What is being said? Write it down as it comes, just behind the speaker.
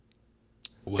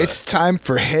What? It's time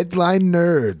for Headline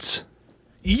Nerds.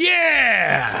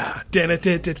 Yeah! Get those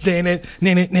nerds!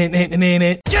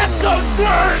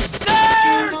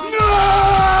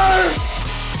 Nerds!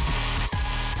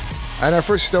 And our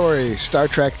first story, Star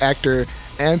Trek actor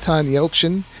Anton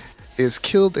Yelchin is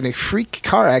killed in a freak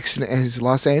car accident at his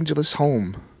Los Angeles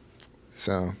home.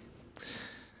 So,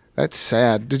 that's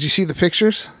sad. Did you see the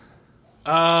pictures?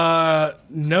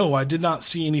 No, I did not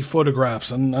see any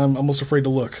photographs, and I'm almost afraid to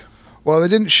look. Well, they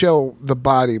didn't show the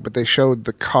body, but they showed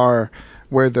the car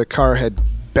where the car had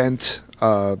bent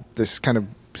this kind of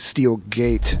steel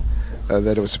gate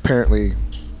that it was apparently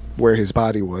where his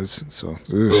body was. So,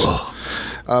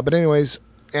 but anyways,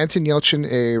 Anton Yelchin,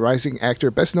 a rising actor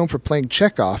best known for playing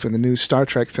Chekhov in the new Star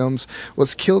Trek films,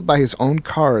 was killed by his own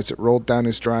car as it rolled down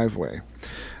his driveway.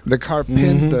 The car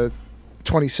pinned the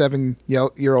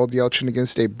 27-year-old Yelchin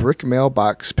against a brick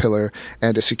mailbox pillar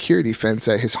and a security fence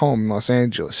at his home in Los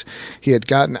Angeles. He had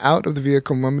gotten out of the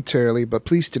vehicle momentarily, but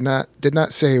police did not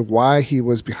say why he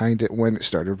was behind it when it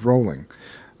started rolling.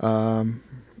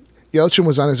 Yelchin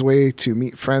was on his way to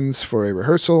meet friends for a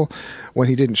rehearsal. When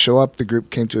he didn't show up, the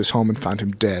group came to his home and found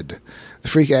him dead. The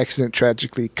freak accident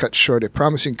tragically cut short a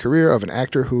promising career of an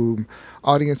actor whom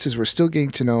audiences were still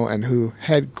getting to know and who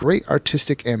had great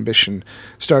artistic ambition.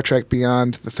 Star Trek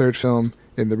Beyond, the third film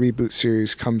in the reboot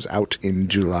series, comes out in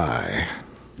July.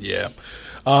 Yeah.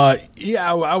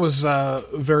 I was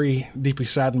very deeply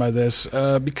saddened by this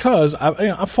because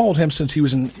I followed him since he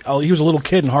was a little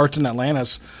kid in Hearts in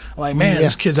Atlantis. I'm like, man,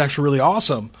 this kid's actually really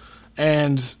awesome.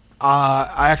 And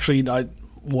I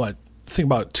think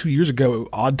about 2 years ago,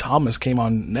 Odd Thomas came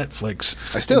on Netflix.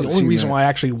 The only reason why I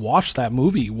actually watched that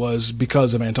movie was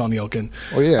because of Anton Yelchin.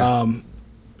 Oh yeah.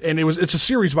 And it's a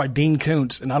series by Dean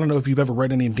Koontz, and I don't know if you've ever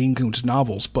read any of Dean Koontz's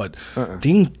novels, but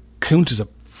Dean Koontz is a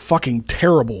fucking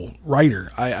terrible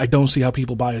writer. I don't see how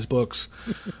people buy his books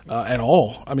at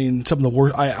all. I mean, some of the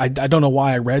worst. I don't know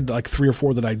why I read like 3 or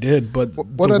 4 that I did, but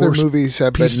what other movies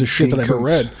have been pieces of shit Dean that I ever Koontz?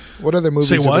 read? What other movies?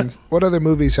 Say what? What other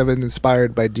movies have been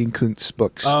inspired by Dean Koontz's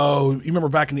books? Oh, you remember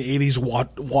back in the 80s,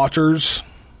 Watchers?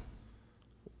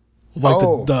 Like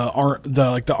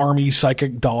the army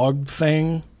psychic dog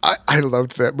thing. I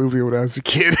loved that movie when I was a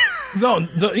kid. No,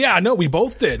 we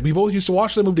both did. We both used to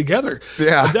watch that movie together.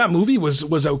 Yeah, that movie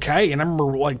was okay, and I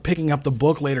remember like picking up the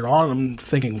book later on and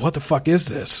thinking, "What the fuck is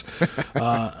this?" And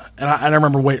I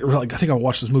remember I think I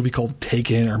watched this movie called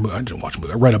Taken, or I didn't watch a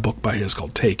movie. I read a book by his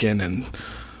called Taken, and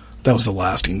that was the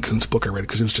last Dean Koontz book I read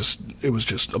because it was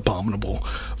just abominable.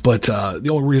 But the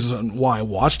only reason why I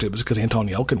watched it was because Anton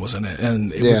Yelchin was in it,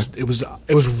 and it was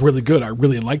really good. I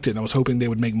really liked it, and I was hoping they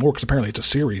would make more because apparently it's a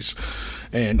series,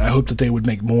 and I hope that they would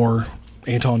make more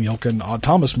Anton Yelchin Odd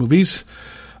Thomas movies.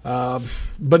 But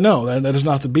no, that is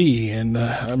not to be. And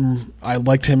I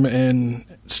liked him in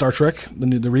Star Trek, the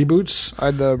reboots.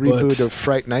 The reboot of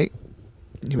Fright Night.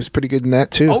 He was pretty good in that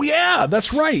too. Oh yeah,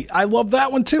 that's right. I love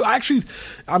that one too. I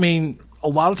mean, a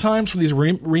lot of times when these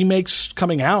remakes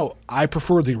coming out, I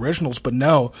prefer the originals. But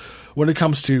no, when it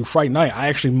comes to Fright Night, I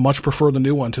actually much prefer the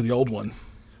new one to the old one.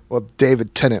 Well,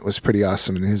 David Tennant was pretty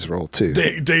awesome in his role too.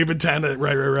 David Tennant,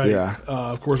 right. Yeah.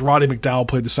 Of course, Roddy McDowall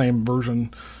played the same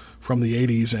version from the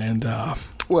 80s, and I'll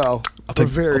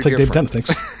take David Tennant.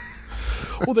 Thanks.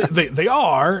 Well, they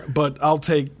are, but I'll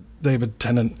take David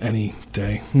Tennant any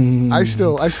day. I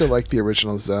still like the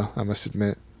originals though, I must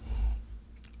admit.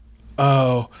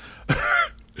 Oh,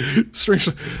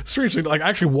 strangely, like I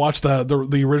actually watched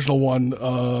the original one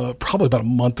probably about a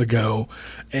month ago,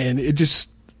 and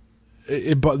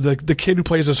the kid who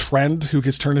plays his friend who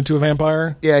gets turned into a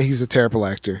vampire. Yeah, he's a terrible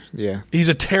actor. Yeah, he's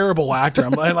a terrible actor.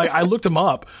 I looked him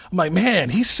up. I'm like,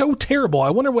 man, he's so terrible. I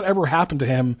wonder whatever happened to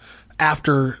him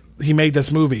after he made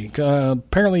this movie.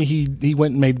 Apparently, he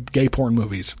went and made gay porn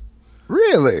movies.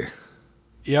 Really?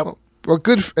 Yep. Well,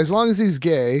 good. As long as he's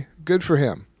gay, good for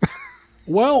him.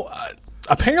 Well,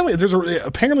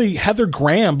 apparently Heather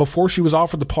Graham, before she was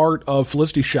offered the part of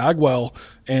Felicity Shagwell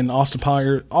in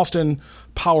Austin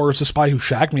Powers, The Spy Who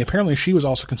Shagged Me, apparently she was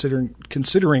also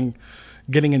considering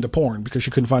getting into porn because she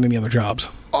couldn't find any other jobs.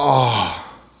 Oh.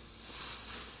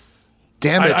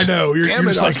 Damn it. I know. You're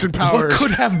just like, Austin Powers. What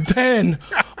could have been?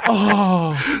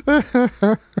 Oh.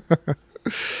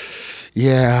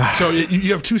 Yeah. So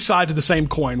you have two sides of the same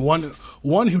coin.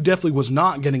 One who definitely was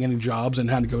not getting any jobs and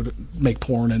had to go to make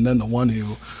porn, and then the one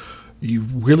who you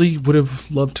really would have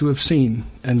loved to have seen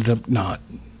ended up not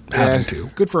having to.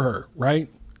 Good for her, right?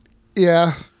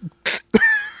 Yeah.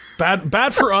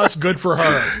 Bad for us, good for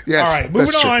her. Yes, all right,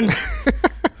 moving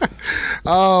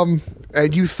on.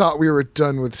 And you thought we were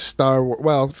done with Star Wars.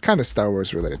 Well, it's kind of Star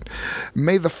Wars related.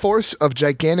 May the force of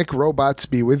gigantic robots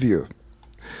be with you.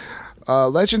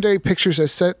 Legendary Pictures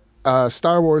has set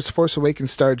Star Wars Force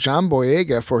Awakens star John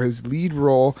Boyega for his lead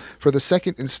role for the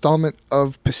second installment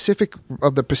of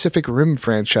the Pacific Rim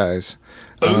franchise.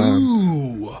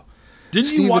 Ooh.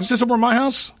 Didn't you watch this over at my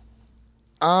house?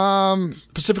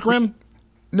 Pacific Rim?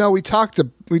 No, we talked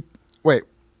about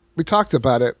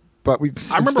it, but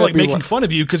I remember making fun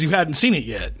of you because you hadn't seen it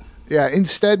yet. Yeah,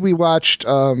 instead we watched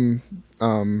Godzilla,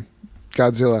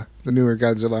 the newer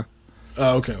Godzilla.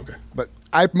 Oh, okay. But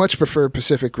I much prefer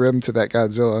Pacific Rim to that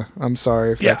Godzilla. I'm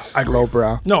sorry if that's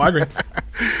lowbrow. No, I agree.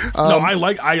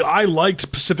 I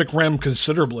liked Pacific Rim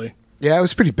considerably. Yeah, it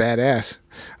was pretty badass.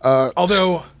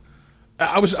 Although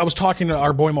I was talking to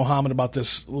our boy Mohammed about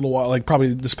this a little while, like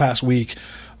probably this past week.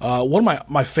 One of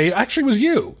my favorite actually was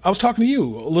you. I was talking to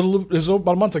you it was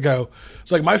about a month ago.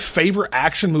 It's like my favorite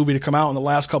action movie to come out in the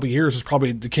last couple of years is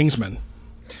probably The Kingsman.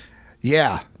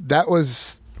 Yeah, that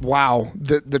was wow.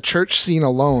 The church scene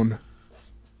alone.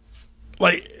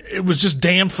 Like, it was just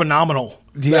damn phenomenal,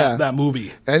 that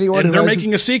movie. And they're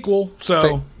making a sequel,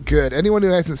 so... Good. Anyone who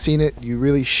hasn't seen it, you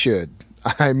really should.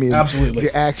 I mean, absolutely.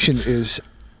 The action is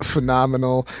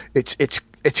phenomenal. It's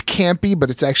campy,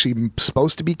 but it's actually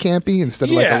supposed to be campy instead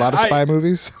of like a lot of spy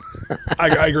movies.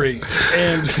 I agree.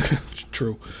 And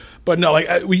true. But no, like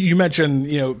you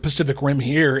mentioned, Pacific Rim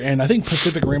here, and I think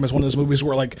Pacific Rim is one of those movies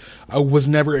where like I was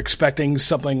never expecting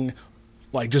something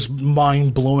like just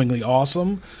mind-blowingly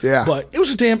awesome. Yeah. But it was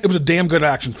a damn good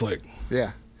action flick.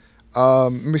 Yeah.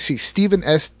 Let me see. Stephen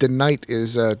S. DeKnight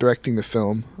is directing the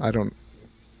film. I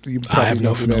have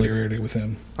no familiarity with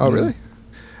him. Oh, really?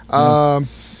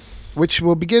 Which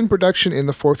will begin production in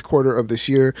the fourth quarter of this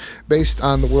year, based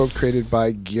on the world created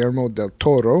by Guillermo del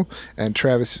Toro and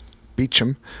Travis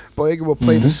Beacham. Boyega will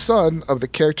play the son of the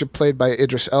character played by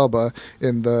Idris Elba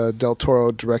in the del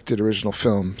Toro directed original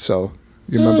film. So,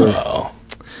 you remember...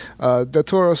 Del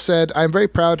Toro said, "I'm very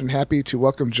proud and happy to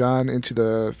welcome John into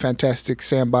the fantastic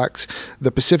sandbox.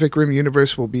 The Pacific Rim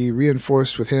universe will be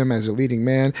reinforced with him as a leading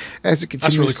man as it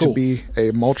continues to be a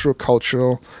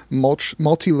multicultural,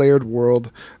 multi-layered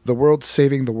world. The world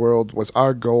saving the world was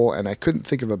our goal, and I couldn't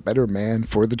think of a better man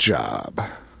for the job."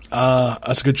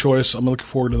 That's a good choice. I'm looking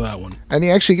forward to that one. And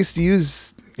he actually gets to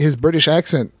use his British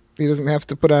accent. He doesn't have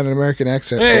to put on an American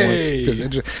accent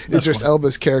because Idris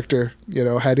Elba's character,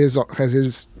 has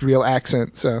his real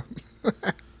accent. So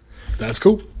that's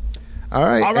cool. All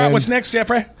right. What's next,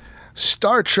 Jeffrey?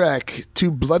 Star Trek: To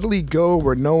bloodily go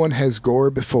where no one has gore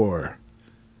before.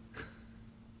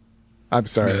 I'm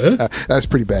sorry, that's a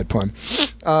pretty bad pun.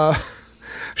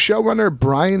 Showrunner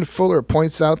Brian Fuller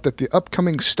points out that the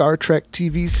upcoming Star Trek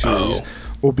TV series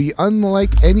will be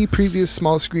unlike any previous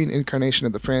small-screen incarnation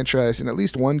of the franchise in at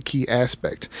least one key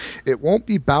aspect. It won't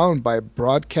be bound by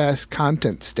broadcast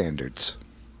content standards.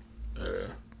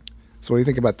 So what do you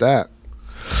think about that?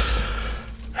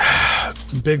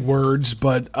 Big words,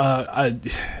 but I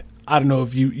don't know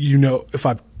if you know if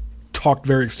I've talked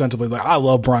very extensively. Like, I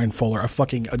love Brian Fuller. I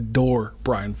fucking adore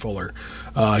Brian Fuller.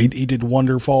 He did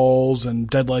Wonder Falls and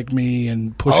Dead Like Me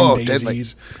and Pushing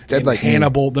Daisies. Dead Like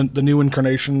Hannibal, the new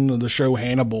incarnation of the show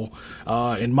Hannibal.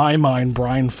 In my mind,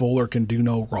 Brian Fuller can do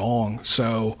no wrong.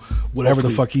 So whatever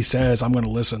the fuck he says, I'm going to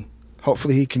listen.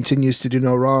 Hopefully he continues to do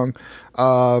no wrong.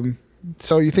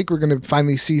 So you think we're going to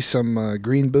finally see some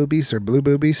green boobies or blue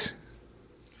boobies?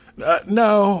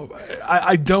 No,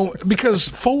 I don't, because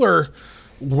Fuller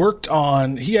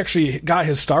he actually got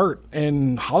his start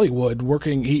in Hollywood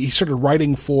working. He started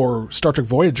writing for Star Trek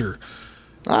Voyager.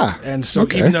 And so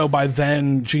even though by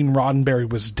then Gene Roddenberry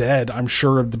was dead, I'm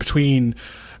sure between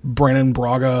Brannon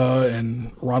Braga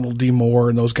and Ronald D. Moore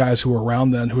and those guys who were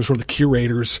around then, who were sort of the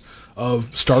curators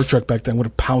of Star Trek back then, would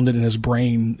have pounded in his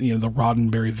brain, the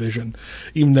Roddenberry vision.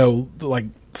 Even though, like,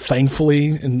 thankfully,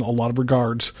 in a lot of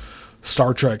regards,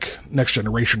 Star Trek Next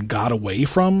Generation got away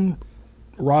from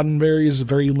Roddenberry's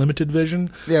very limited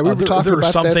vision. Yeah, we were talking there are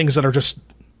about some that. things that are just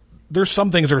there's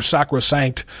some things that are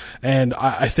sacrosanct, and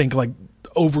I think like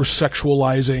over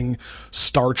sexualizing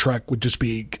Star Trek would just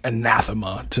be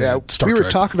anathema to Star Trek. We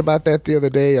were talking about that the other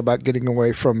day about getting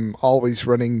away from always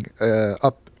running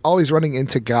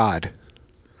into God.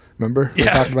 Remember? We were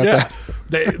talking about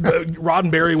that.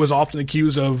 Roddenberry was often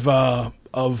accused of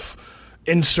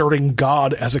inserting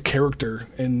God as a character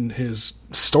in his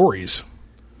stories.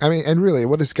 I mean, and really,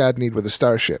 what does God need with a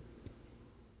starship?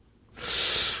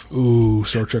 Ooh,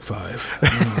 Star Trek 5.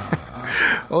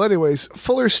 Well, anyways,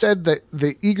 Fuller said that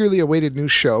the eagerly awaited new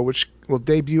show, which will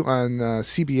debut on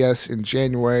CBS in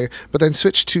January, but then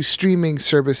switch to streaming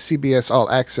service CBS All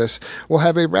Access, will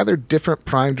have a rather different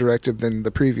prime directive than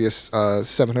the previous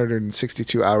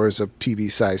 762 hours of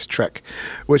TV-sized Trek,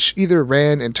 which either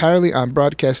ran entirely on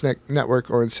broadcast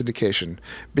network or in syndication.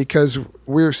 Because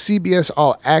we're CBS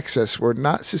All Access, we're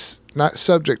not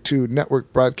subject to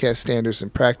network broadcast standards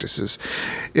and practices.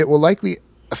 It will likely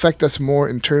affect us more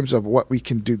in terms of what we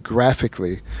can do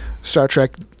graphically. Star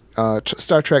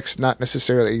Trek's not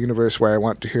necessarily a universe where I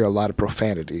want to hear a lot of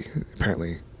profanity.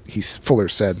 Apparently, Fuller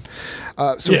said.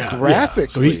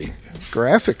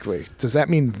 Graphically, does that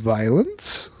mean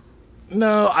violence?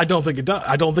 No, I don't think it does.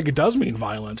 I don't think it does mean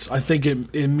violence. I think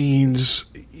it means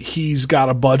he's got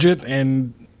a budget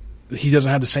and he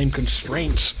doesn't have the same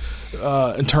constraints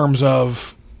in terms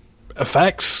of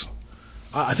effects.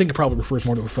 I think it probably refers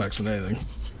more to effects than anything.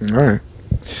 All right.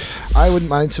 I wouldn't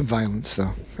mind some violence,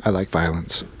 though. I like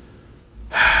violence.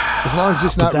 As long as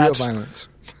it's not real violence.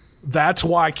 That's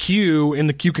why Q, in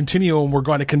the Q continuum, we're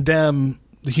going to condemn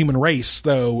the human race,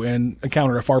 though, and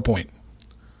encounter a far point.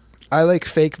 I like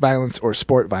fake violence or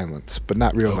sport violence, but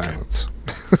not real violence.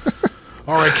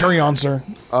 All right, carry on, sir.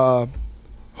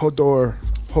 Hodor,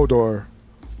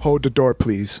 hold the door,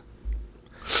 please.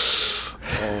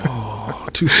 Oh,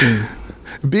 too soon.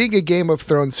 Being a Game of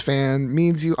Thrones fan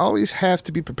means you always have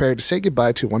to be prepared to say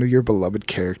goodbye to one of your beloved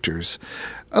characters.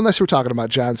 Unless we're talking about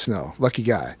Jon Snow, lucky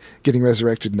guy, getting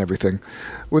resurrected and everything.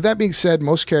 With that being said,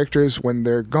 most characters, when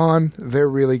they're gone, they're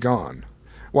really gone.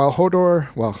 While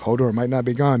Hodor might not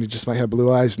be gone, he just might have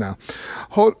blue eyes now.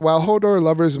 While Hodor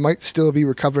lovers might still be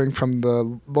recovering from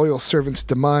the loyal servant's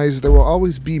demise, there will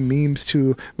always be memes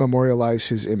to memorialize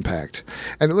his impact.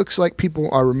 And it looks like people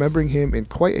are remembering him in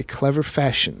quite a clever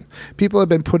fashion. People have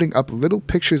been putting up little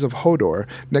pictures of Hodor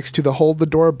next to the hold the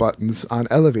door buttons on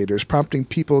elevators, prompting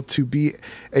people to be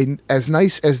as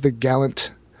nice as the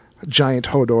gallant giant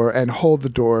Hodor and hold the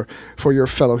door for your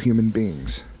fellow human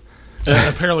beings.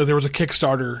 Apparently there was a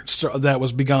Kickstarter that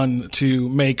was begun to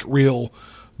make real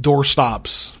door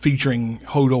stops featuring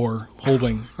Hodor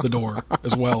holding the door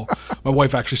as well. My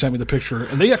wife actually sent me the picture,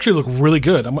 and they actually look really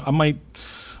good. I don't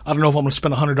know if I'm going to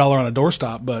spend $100 on a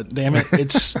doorstop, but damn it,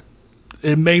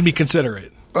 it made me consider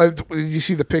it. Did you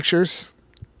see the pictures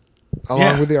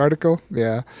along with the article?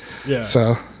 Yeah.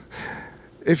 So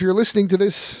if you're listening to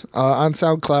this on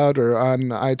SoundCloud or on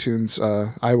iTunes,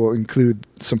 I will include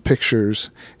some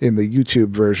pictures in the YouTube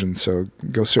version, so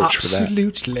go search for that.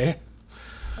 Absolutely.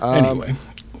 Anyway.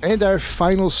 And our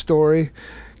final story,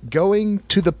 going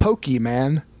to the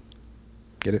Pokemon.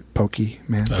 Get it?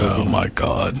 Pokemon. Oh, my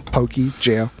God. Pokey,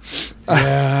 jail.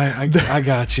 Yeah, I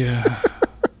got you.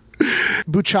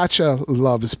 Buchacha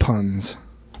loves puns.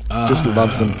 Just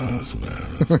loves them.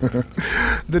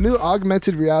 The new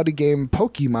augmented reality game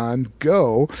Pokemon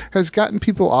Go has gotten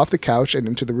people off the couch and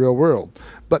into the real world.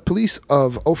 But police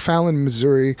of O'Fallon,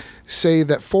 Missouri say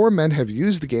that 4 men have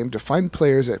used the game to find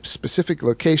players at specific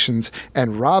locations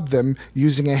and rob them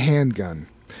using a handgun.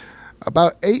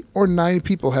 About 8 or 9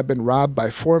 people have been robbed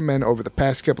by 4 men over the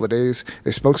past couple of days,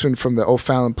 a spokesman from the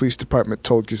O'Fallon Police Department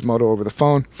told Gizmodo over the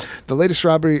phone. The latest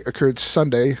robbery occurred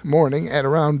Sunday morning at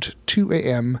around 2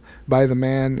 a.m. by the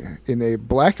man in a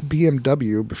black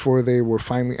BMW before they were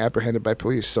finally apprehended by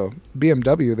police. So,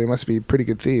 BMW, they must be pretty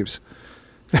good thieves.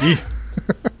 The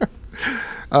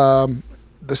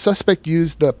suspect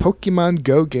used the Pokemon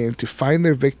Go game to find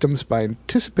their victims by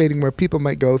anticipating where people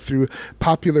might go through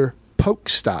popular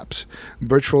Pokestops,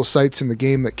 virtual sites in the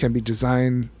game that can be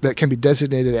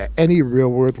designated at any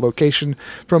real-world location,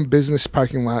 from business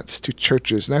parking lots to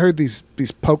churches. And I heard these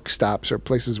Pokestops are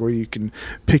places where you can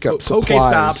pick up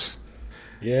supplies.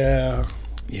 Yeah.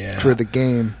 For the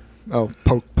game. Oh,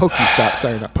 Pokestops.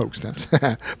 Sorry, not Pokestops.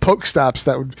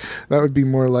 Pokestops. That would be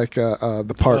more like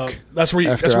the park. That's where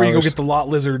you go get the lot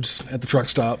lizards at the truck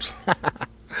stops.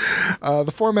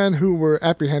 The 4 men who were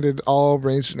apprehended all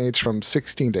ranged in age from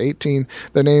 16 to 18.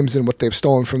 Their names and what they've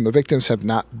stolen from the victims have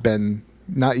not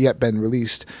yet been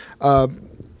released. But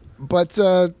what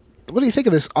do you think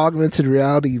of this augmented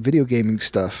reality video gaming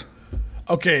stuff?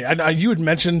 Okay, you had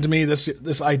mentioned to me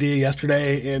this idea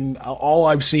yesterday, and all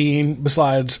I've seen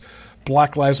besides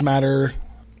Black Lives Matter,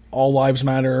 All Lives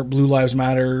Matter, Blue Lives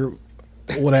Matter,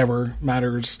 whatever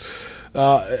matters,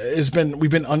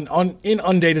 we've been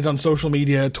inundated on social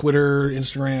media, Twitter,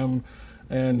 Instagram,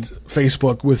 and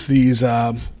Facebook with these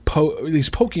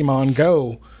Pokemon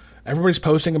Go. Everybody's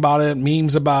posting about it,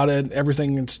 memes about it,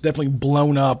 everything. It's definitely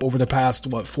blown up over the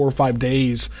past 4 or 5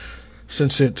 days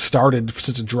since it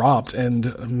dropped.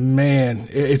 And man,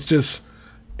 it's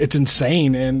it's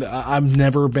insane, and I've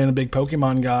never been a big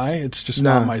Pokemon guy. It's just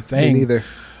not my thing. Me neither.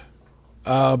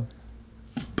 But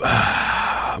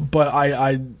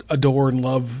I adore and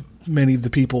love many of the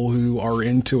people who are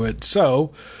into it.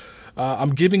 So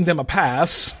I'm giving them a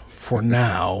pass for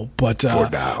now. But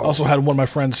I also had one of my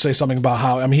friends say something about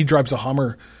how, I mean, he drives a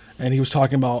Hummer, and he was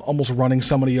talking about almost running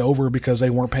somebody over because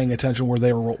they weren't paying attention where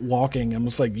they were walking. And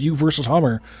it's like, you versus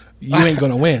Hummer, you ain't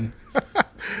going to win.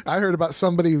 I heard about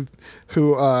somebody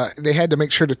who they had to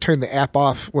make sure to turn the app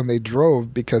off when they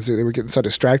drove because they were getting so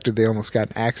distracted they almost got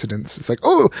in accidents. It's like,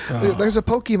 there's a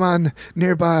Pokemon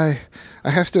nearby. I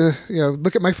have to,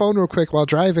 look at my phone real quick while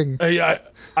driving. I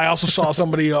also saw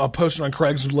somebody posting on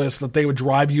Craigslist that they would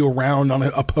drive you around on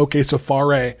a Poke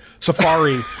Safari,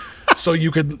 so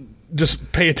you could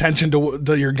just pay attention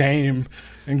to your game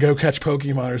and go catch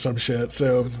Pokemon or some shit.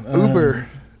 So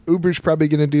Uber's probably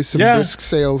going to do some brisk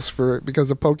sales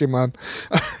because of Pokemon.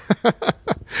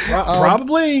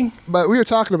 Probably. But we were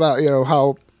talking about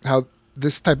how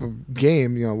this type of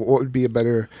game, what would be a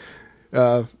better,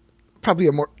 probably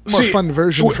a more fun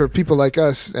version for people like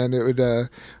us, and it would.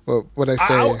 What I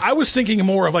say? I was thinking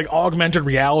more of like augmented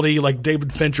reality, like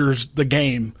David Fincher's The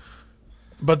Game.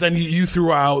 But then you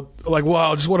threw out like,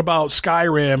 well, just what about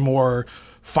Skyrim or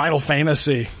Final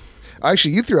Fantasy?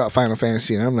 Actually, you threw out Final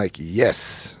Fantasy, and I'm like,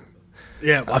 yes.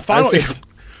 Yeah, I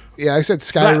said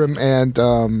Skyrim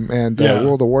and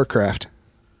World of Warcraft.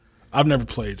 I've never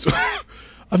played. So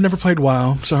I've never played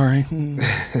WoW. Sorry.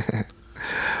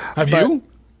 Have you?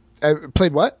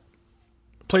 Played what?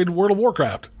 Played World of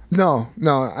Warcraft. No.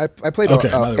 I played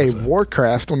a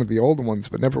Warcraft, one of the old ones,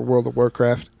 but never World of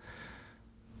Warcraft.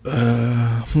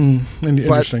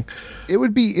 Interesting. But it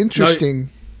would be interesting.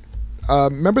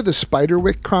 Remember the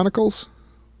Spiderwick Chronicles?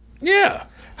 Yeah.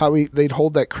 How they'd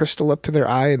hold that crystal up to their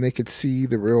eye and they could see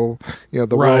the real, the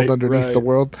world underneath the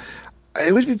world.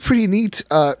 It would be pretty neat.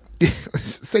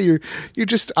 Say you're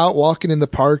just out walking in the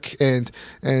park and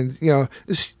you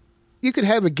could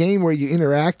have a game where you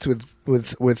interact with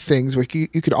things. Where you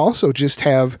could also just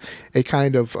have a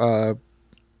kind of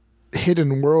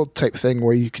hidden world type thing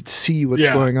where you could see what's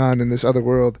going on in this other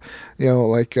world,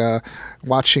 like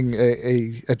watching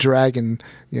a dragon,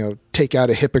 take out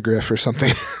a hippogriff or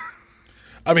something.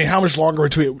 I mean, how much longer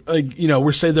until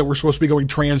we're saying that we're supposed to be going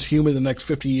transhuman in the next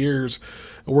 50 years,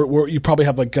 where you probably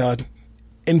have like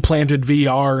implanted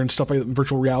VR and stuff like that,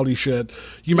 virtual reality shit.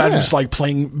 You imagine just like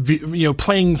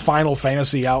playing Final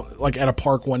Fantasy out like at a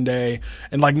park one day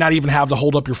and like not even have to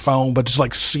hold up your phone, but just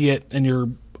like see it in your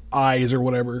eyes or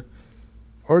whatever.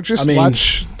 Or just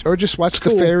watch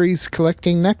the fairies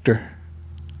collecting nectar.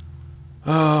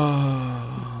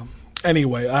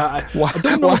 Anyway, I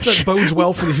don't know if that bodes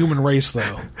well for the human race,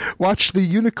 though. Watch the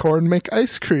unicorn make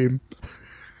ice cream.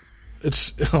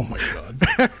 Oh my god!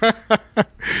 To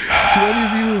any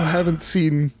of you who haven't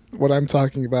seen what I'm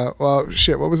talking about, well,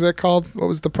 shit, what was that called? What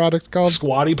was the product called?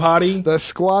 Squatty Potty. The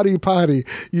Squatty Potty.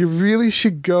 You really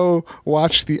should go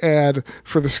watch the ad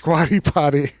for the Squatty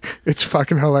Potty. It's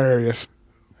fucking hilarious.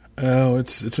 Oh,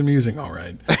 it's amusing, all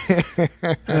right.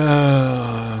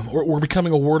 We're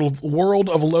becoming a world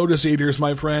of lotus eaters,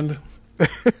 my friend.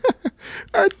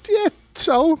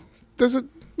 So does it?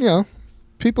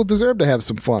 People deserve to have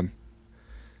some fun.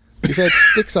 We've had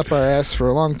sticks up our ass for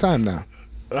a long time now.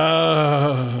 All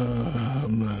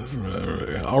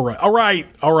right.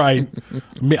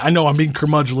 I know I'm being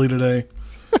curmudgeonly today.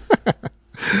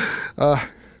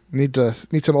 Need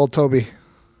some old Toby.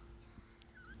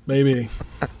 Maybe.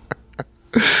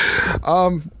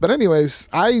 But anyways,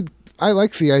 I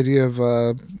like the idea of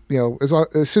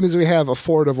as soon as we have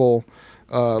affordable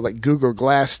like Google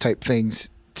Glass type things,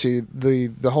 to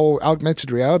the whole augmented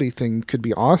reality thing could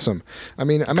be awesome. I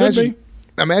mean, imagine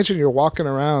you're walking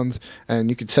around and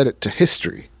you could set it to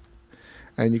history,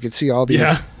 and you could see all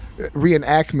these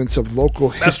reenactments of local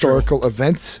historical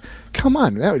events. Come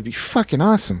on, that would be fucking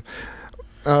awesome.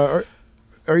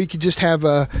 Or you could just have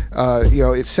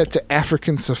it's set to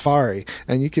African safari,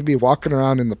 and you could be walking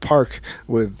around in the park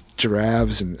with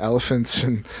giraffes and elephants,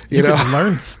 and you could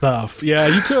learn stuff. Yeah,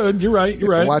 you could. You're right.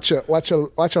 Watch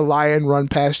a lion run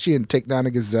past you and take down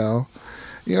a gazelle.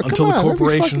 Until the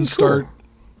corporations start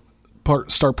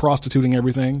prostituting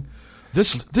everything.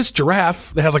 This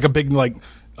giraffe that has like a big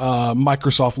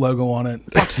Microsoft logo on it.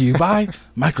 Brought to you by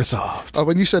Microsoft. Oh,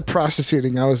 when you said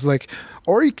prostituting, I was like,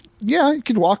 or you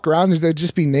could walk around and there'd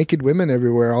just be naked women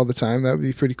everywhere all the time. That would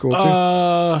be pretty cool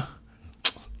too.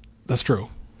 That's true.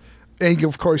 And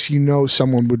of course,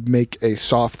 someone would make a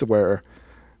software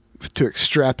to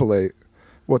extrapolate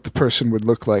what the person would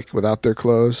look like without their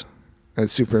clothes and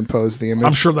superimpose the image.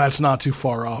 I'm sure that's not too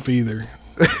far off either.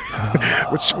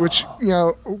 which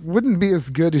wouldn't be as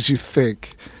good as you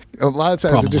think. A lot of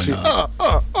times it just be,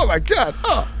 oh my God,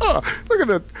 look at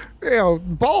the,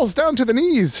 balls down to the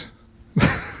knees.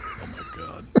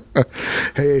 Oh my God.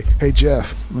 Hey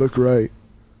Jeff, look right.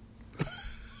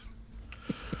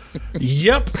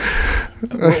 Yep.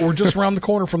 We're just around the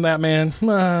corner from that, man.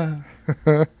 Well,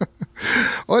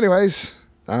 anyways,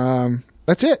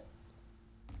 that's it.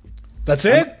 That's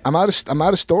it? I'm out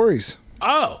of stories.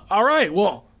 Oh, all right.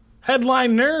 Well,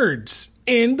 headline nerds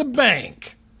in the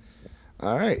bank.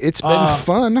 All right. It's been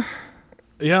fun.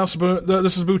 Yeah, so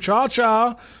this is Boo Cha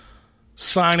Cha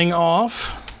signing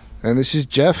off. And this is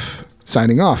Jeff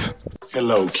signing off.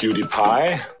 Hello, cutie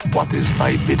pie. What is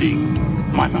thy bidding,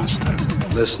 my master?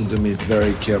 Listen to me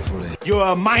very carefully. You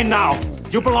are mine now.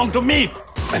 You belong to me.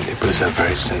 My nipples are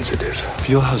very sensitive.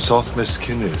 Feel how soft my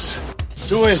skin is.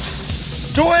 Do it.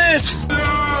 Do it!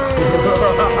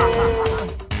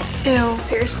 Ew,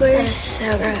 seriously? That is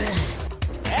so gross.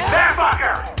 There,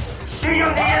 fucker! Do you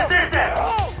need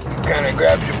assistance? Kind of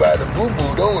grabs you by the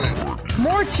boo-boo, don't it?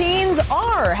 More teens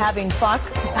are having luck.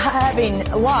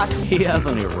 He has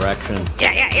an erection.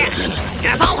 Yeah.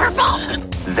 It's all her fault.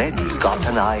 Then he got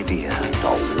an idea.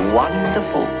 A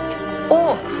wonderful,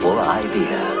 awful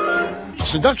idea.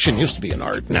 Seduction used to be an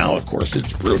art. Now, of course,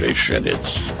 it's brutish and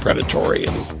it's predatory.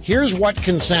 And here's what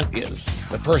consent is.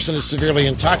 The person is severely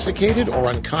intoxicated or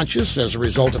unconscious as a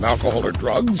result of alcohol or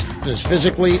drugs, is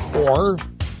physically or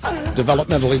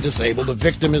developmentally disabled. The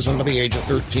victim is under the age of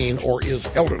 13 or is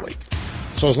elderly.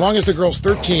 So as long as the girl's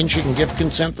 13, she can give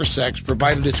consent for sex,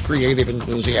 provided it's creative and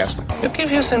enthusiastic. You keep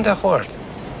using the word.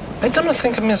 I don't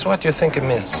think it means what you think it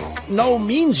means. No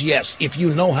means yes if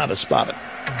you know how to spot it.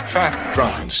 Fat,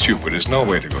 drunk, and stupid is no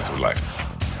way to go through life.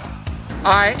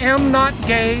 I am not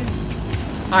gay.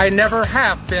 I never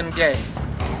have been gay.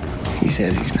 He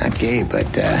says he's not gay,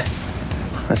 but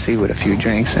let's see what a few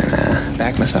drinks and a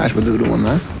back massage will do to him,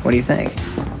 huh? What do you think?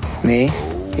 Me?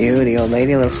 You, the old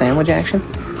lady, a little sandwich action?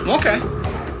 Okay.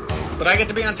 But I get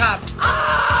to be on top.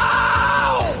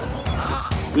 Ow!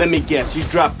 Let me guess, you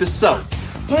dropped the soap.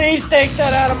 Please take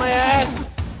that out of my ass.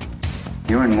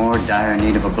 You're in more dire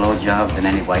need of a blowjob than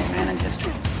any white man in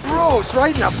history. Gross,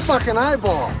 right in the fucking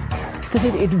eyeball. Because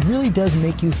it really does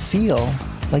make you feel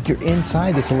like you're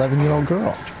inside this 11-year-old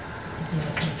girl.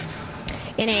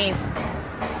 In a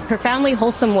profoundly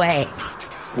wholesome way.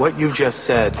 What you just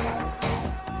said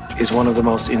is one of the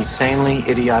most insanely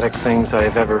idiotic things I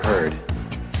have ever heard.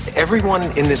 Everyone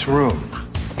in this room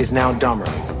is now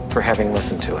dumber for having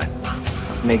listened to it.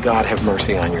 May God have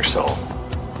mercy on your soul.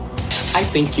 I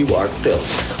think you are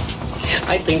filth.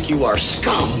 I think you are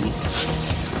scum.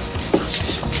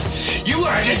 You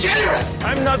are a degenerate.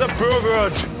 I'm not a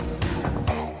pervert.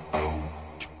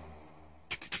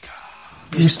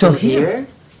 You still here?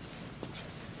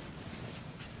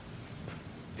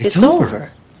 It's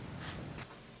over.